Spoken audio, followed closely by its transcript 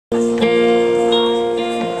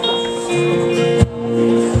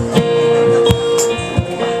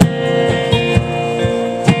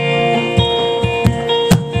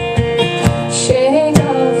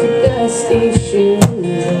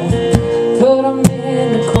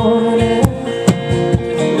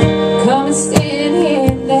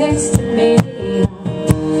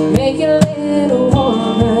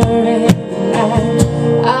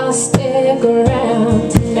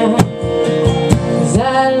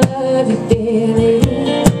love you dearly.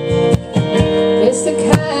 It's the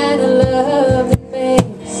kind of love that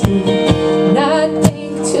makes you not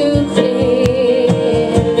think too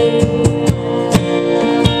clearly.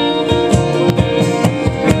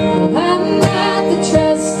 I'm not the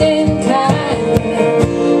trusting kind,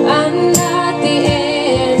 I'm not the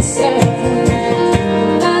answer,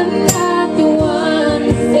 I'm not the one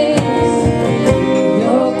who thinks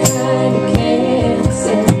you're kind of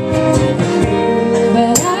cancer.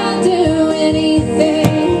 But I'll do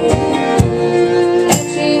anything that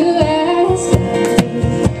you ask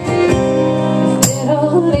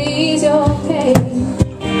of me, if it'll ease your pain,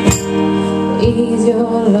 ease your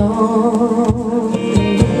lonely.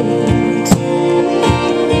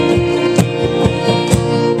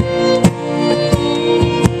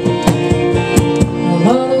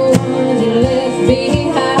 All the ones you left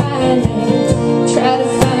behind, try to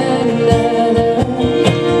find another.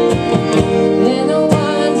 And the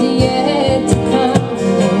ones yet to come,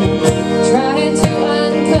 trying to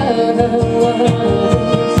uncover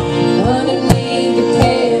what's underneath your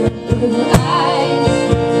pale blue eyes,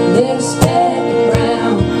 little speck of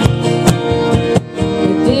brown.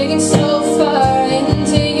 You're digging so far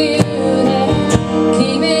into you that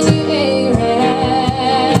keeping you around.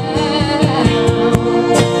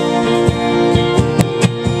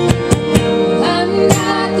 I'm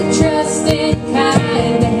not the trusting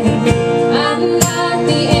kind, I'm not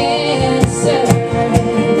the answer,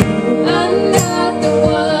 I'm not the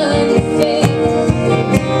one who thinks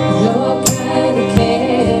you're kind of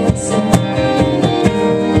cancer.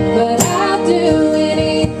 But I'll do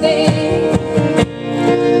anything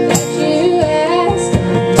that you ask of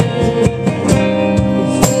me,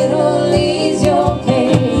 if it'll ease your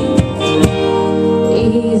pain,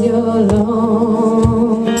 ease your lonely.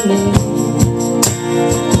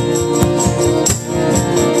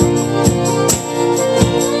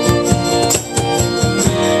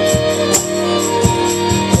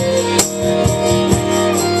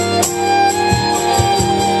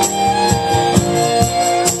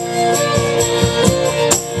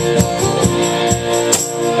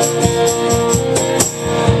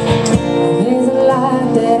 There's a lot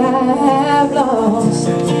that I have lost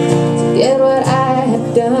to get what I have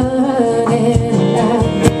done, and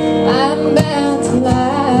I'm bound to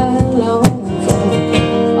lie alone for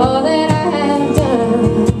all that I have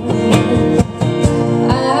done.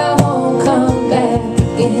 I won't come back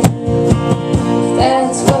again if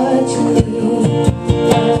that's what you need.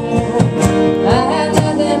 I have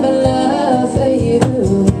nothing but love for you.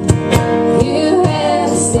 You have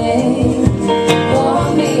the same for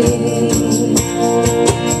me.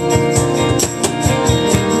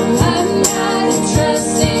 I'm not a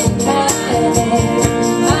trusting kind,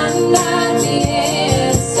 I'm not the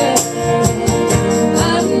answer,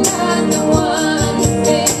 I'm not the one who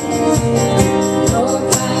thinks you're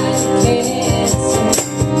kind of cancer.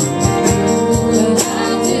 But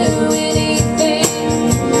I'll do anything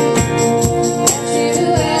that you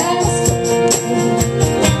ask of me,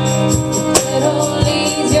 if it'll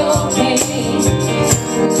ease your pain,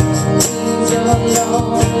 ease your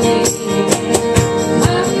lonely.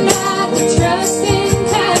 I'm not the trusting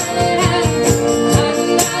kind, I'm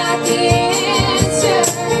not the answer,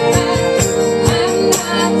 I'm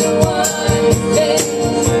not the one who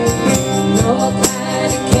thinks you're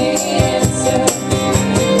kind of cancer.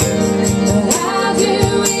 But I'll do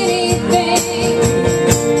anything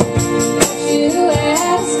that you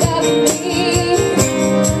ask of me,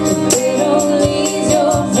 if it'll ease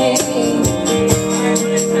your pain,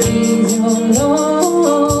 ease your lonely.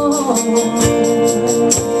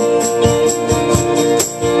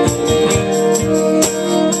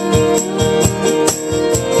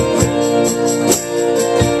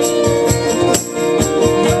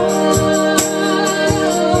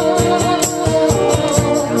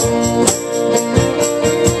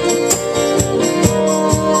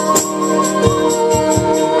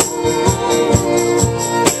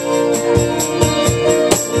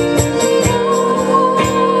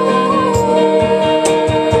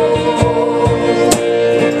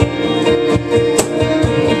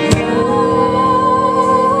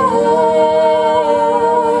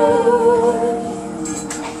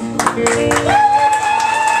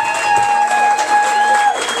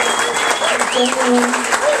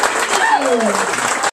 Thank you.